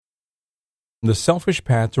The Selfish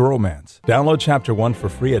Path to Romance. Download Chapter 1 for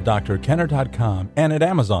free at drkenner.com and at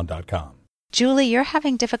amazon.com. Julie, you're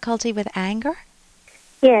having difficulty with anger?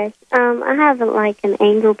 Yes. I have an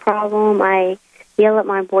anger problem. I yell at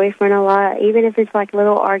my boyfriend a lot. Even if it's like a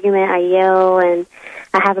little argument, I yell, and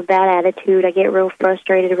I have a bad attitude. I get real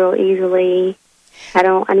frustrated real easily.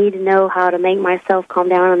 I need to know how to make myself calm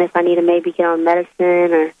down, and if I need to maybe get on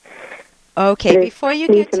medicine or... Okay, before you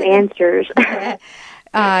need get some answers.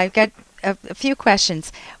 I've got a few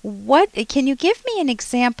questions. Can you give me an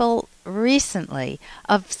example recently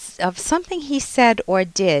of something he said or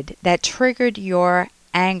did that triggered your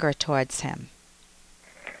anger towards him?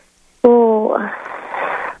 Well,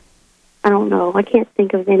 I don't know. I can't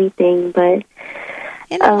think of anything, but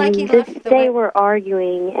they were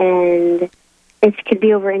arguing, and it could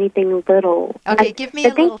be over anything little. Okay, give me a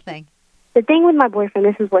little thing. The thing with my boyfriend,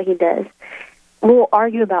 this is what he does. We'll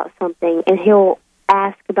argue about something, and he'll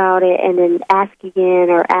ask about it and then ask again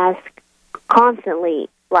or ask constantly,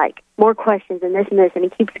 like, more questions and this, and he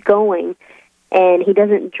keeps going, and he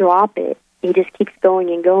doesn't drop it. He just keeps going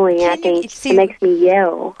and going, and I think it makes me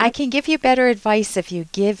yell. I can give you better advice if you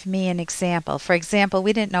give me an example. For example,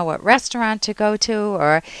 we didn't know what restaurant to go to,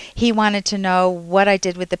 or he wanted to know what I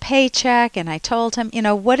did with the paycheck, and I told him,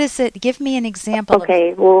 what is it? Give me an example.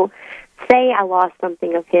 Okay, well... Say I lost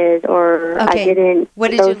something of his, or I didn't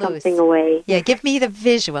throw something away. Yeah, give me the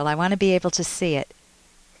visual. I want to be able to see it.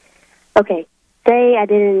 Okay. Say I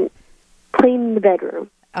didn't clean the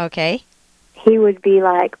bedroom. Okay. He would be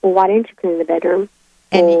like, well, why didn't you clean the bedroom?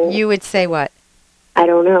 And you would say what? I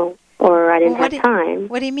don't know, or I didn't have time.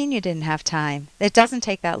 What do you mean you didn't have time? It doesn't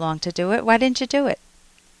take that long to do it. Why didn't you do it?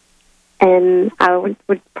 And I would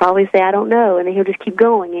probably say, I don't know, and then he'll just keep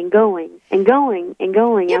going and going and going and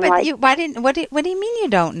going. Yeah, and what do you mean you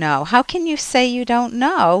don't know? How can you say you don't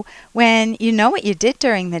know when you know what you did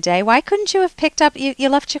during the day? Why couldn't you have picked up, you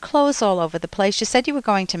left your clothes all over the place. You said you were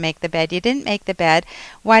going to make the bed. You didn't make the bed.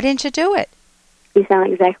 Why didn't you do it? You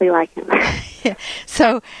sound exactly like him. Yeah.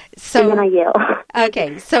 So and then I yell.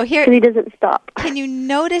 Okay, so here... Because he doesn't stop. Can you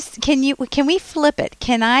notice, can we flip it?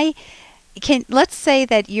 Let's say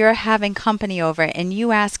that you're having company over and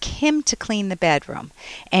you ask him to clean the bedroom,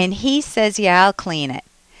 and he says, yeah, I'll clean it.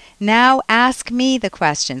 Now ask me the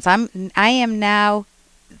questions. I am now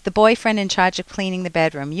the boyfriend in charge of cleaning the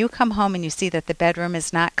bedroom. You come home and you see that the bedroom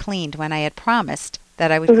is not cleaned when I had promised that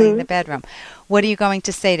I would clean the bedroom. What are you going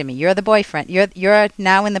to say to me? You're the boyfriend. You're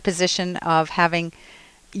now in the position of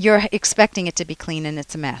you're expecting it to be clean, and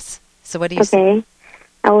it's a mess. So what do you say? Okay.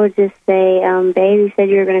 I would just say, babe, you said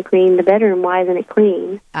you were going to clean the bedroom. Why isn't it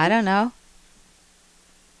clean? I don't know.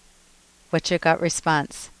 What's your gut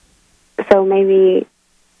response? So maybe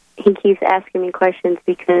he keeps asking me questions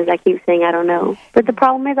because I keep saying I don't know. But the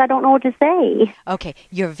problem is I don't know what to say. Okay,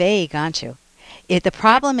 you're vague, aren't you? The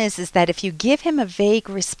problem is that if you give him a vague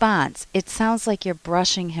response, it sounds like you're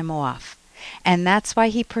brushing him off. And that's why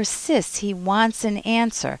he persists. He wants an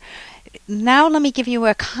answer. Now let me give you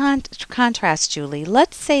a contrast, Julie.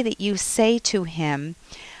 Let's say that you say to him,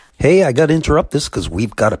 hey, I got to interrupt this because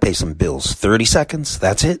we've got to pay some bills. 30 seconds,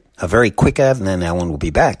 that's it. A very quick ad, and then Ellen will be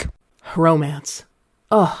back. Romance.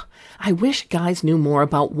 Ugh, I wish guys knew more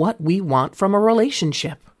about what we want from a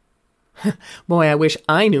relationship. Boy, I wish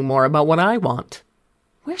I knew more about what I want.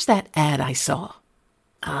 Where's that ad I saw?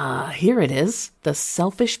 Here it is. The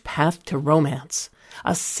Selfish Path to Romance.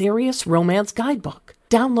 A serious romance guidebook.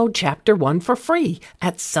 Download Chapter 1 for free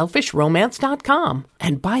at selfishromance.com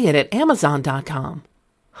and buy it at amazon.com.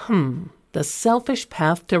 The Selfish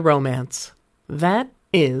Path to Romance. That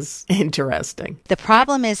is interesting. The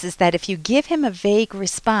problem is that if you give him a vague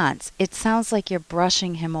response, it sounds like you're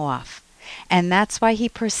brushing him off. And that's why he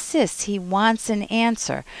persists. He wants an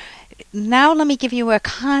answer. Now let me give you a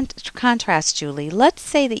contrast, Julie. Let's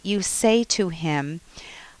say that you say to him,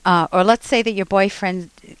 or let's say that your boyfriend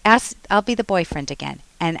I'll be the boyfriend again,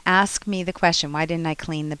 and ask me the question, why didn't I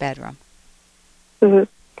clean the bedroom? Why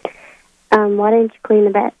didn't you clean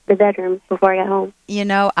the bedroom before I got home?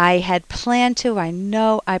 I had planned to.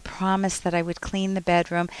 I promised that I would clean the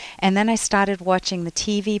bedroom. And then I started watching the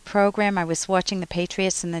TV program. I was watching the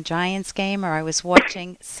Patriots and the Giants game, or I was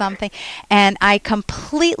watching something, and I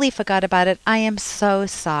completely forgot about it. I am so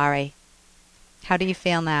sorry. How do you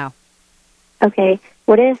feel now? Okay.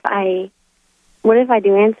 What if I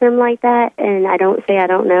do answer him like that, and I don't say I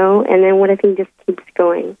don't know, and then what if he just keeps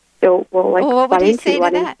going? So, what do you say to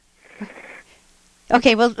that?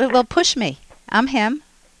 Okay, well, push me. I'm him,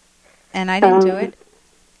 and I didn't do it.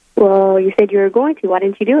 Well, you said you were going to. Why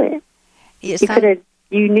didn't you do it?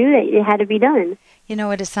 You knew that it had to be done. You know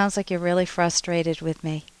what? It sounds like you're really frustrated with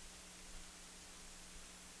me.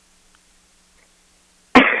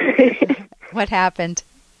 What happened?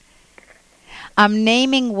 I'm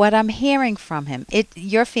naming what I'm hearing from him.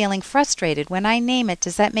 You're feeling frustrated. When I name it,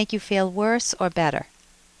 does that make you feel worse or better?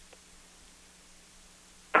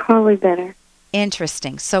 Probably better.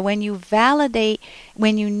 Interesting. So when you validate,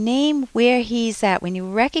 when you name where he's at, when you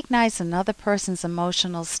recognize another person's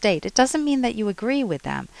emotional state, it doesn't mean that you agree with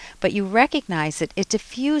them, but you recognize it, it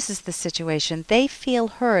diffuses the situation. They feel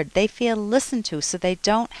heard, they feel listened to, so they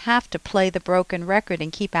don't have to play the broken record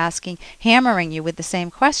and keep hammering you with the same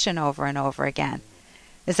question over and over again.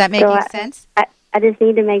 Is that making sense? I just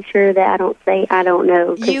need to make sure that I don't say I don't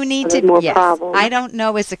know. You need to. More yes, problems. I don't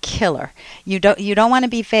know is a killer. You don't want to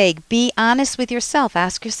be vague. Be honest with yourself.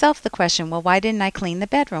 Ask yourself the question. Well, why didn't I clean the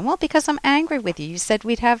bedroom? Well, because I'm angry with you. You said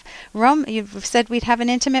we'd have an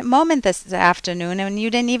intimate moment this afternoon, and you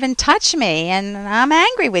didn't even touch me, and I'm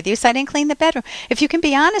angry with you, so I didn't clean the bedroom. If you can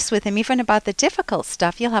be honest with him, even about the difficult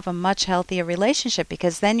stuff, you'll have a much healthier relationship,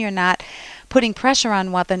 because then you're not putting pressure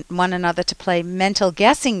on one another to play mental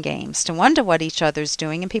guessing games, to wonder what each other's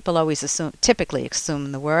doing, and people always typically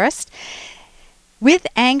assume the worst. With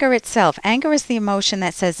anger itself, anger is the emotion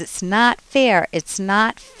that says it's not fair,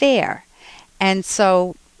 and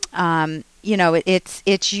so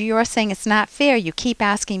it's you're saying it's not fair. You keep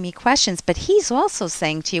asking me questions, but he's also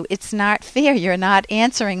saying to you, it's not fair. You're not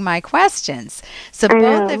answering my questions. So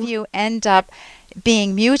both of you end up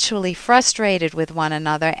being mutually frustrated with one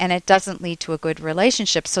another, and it doesn't lead to a good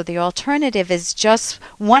relationship. So the alternative is just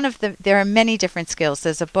there are many different skills.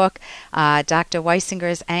 There's a book, Dr.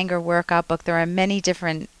 Weisinger's Anger Workout book. There are many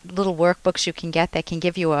different little workbooks you can get that can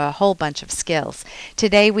give you a whole bunch of skills.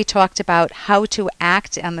 Today we talked about how to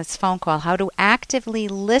act on this phone call, how to actively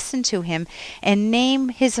listen to him and name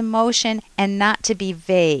his emotion, and not to be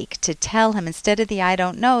vague, to tell him instead of the I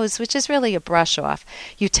don't knows, which is really a brush off,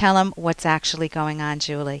 you tell him what's actually going on,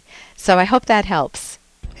 Julie. So I hope that helps.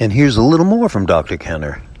 And here's a little more from Dr.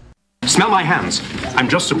 Kenner. Smell my hands. I'm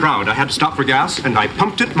just so proud I had to stop for gas, and I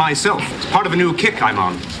pumped it myself. It's part of a new kick I'm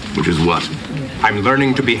on. Which is what? I'm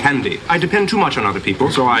learning to be handy. I depend too much on other people,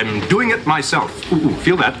 so I'm doing it myself. Ooh,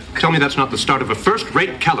 feel that? Tell me that's not the start of a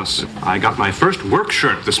first-rate callus. I got my first work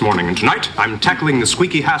shirt this morning, and tonight I'm tackling the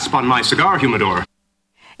squeaky hasp on my cigar humidor.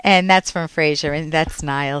 And that's from Frasier, and that's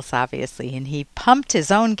Niles, obviously. And he pumped his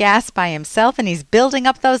own gas by himself, and he's building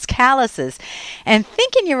up those calluses. And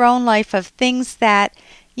think in your own life of things that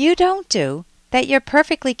you don't do, that you're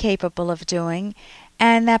perfectly capable of doing,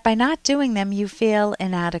 and that by not doing them, you feel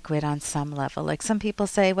inadequate on some level. Like some people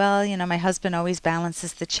say, well, my husband always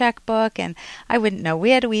balances the checkbook, and I wouldn't know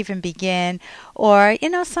where to even begin. Or,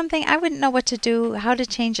 something, I wouldn't know what to do, how to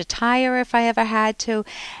change a tire if I ever had to.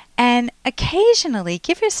 And occasionally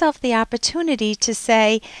give yourself the opportunity to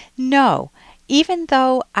say, no, even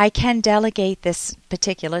though I can delegate this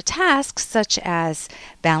particular task, such as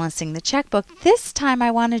balancing the checkbook, this time I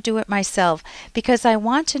want to do it myself, because I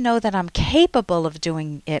want to know that I'm capable of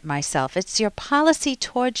doing it myself. It's your policy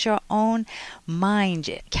towards your own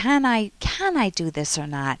mind. Can I do this or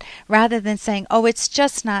not? Rather than saying, oh, it's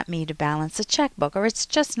just not me to balance a checkbook, or it's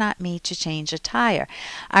just not me to change a tire.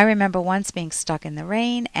 I remember once being stuck in the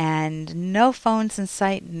rain and no phones in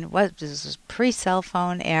sight, and this was pre-cell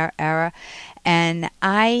phone era, and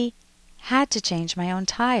I had to change my own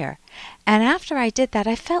tire. And after I did that,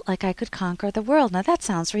 I felt like I could conquer the world. Now, that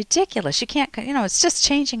sounds ridiculous. You can't, it's just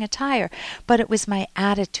changing a tire. But it was my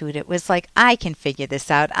attitude. It was like, I can figure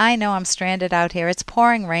this out. I know I'm stranded out here. It's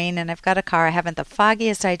pouring rain, and I've got a car. I haven't the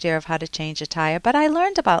foggiest idea of how to change a tire. But I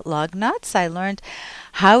learned about lug nuts. I learned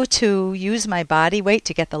how to use my body weight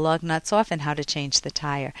to get the lug nuts off, and how to change the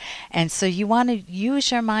tire. And so you want to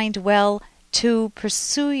use your mind well to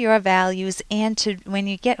pursue your values, and to when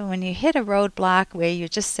you hit a roadblock where you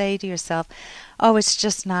just say to yourself, oh, it's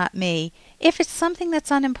just not me. If it's something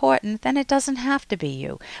that's unimportant, then it doesn't have to be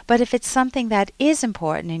you. But if it's something that is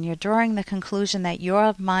important and you're drawing the conclusion that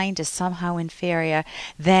your mind is somehow inferior,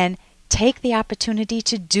 then take the opportunity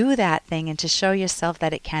to do that thing and to show yourself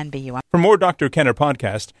that it can be you. For more Dr. Kenner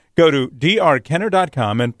podcast, go to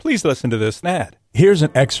drkenner.com and please listen to this ad. Here's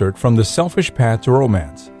an excerpt from The Selfish Path to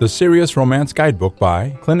Romance, the Serious Romance Guidebook by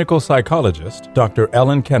clinical psychologist Dr.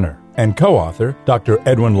 Ellen Kenner and co-author Dr.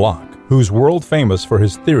 Edwin Locke, who's world famous for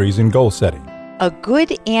his theories in goal setting. A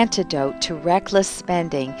good antidote to reckless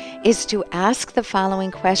spending is to ask the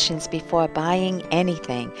following questions before buying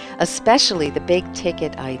anything, especially the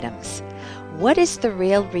big-ticket items. What is the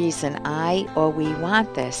real reason I or we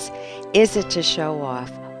want this? Is it to show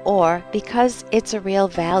off, or because it's a real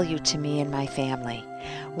value to me and my family?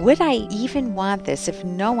 Would I even want this if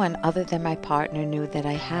no one other than my partner knew that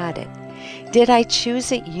I had it? Did I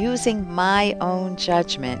choose it using my own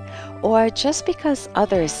judgment or just because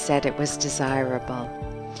others said it was desirable?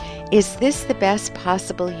 Is this the best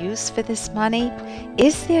possible use for this money?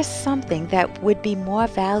 Is there something that would be more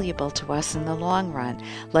valuable to us in the long run,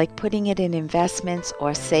 like putting it in investments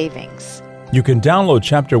or savings? You can download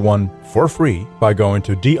Chapter 1 for free by going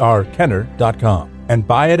to drkenner.com and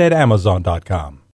buy it at amazon.com.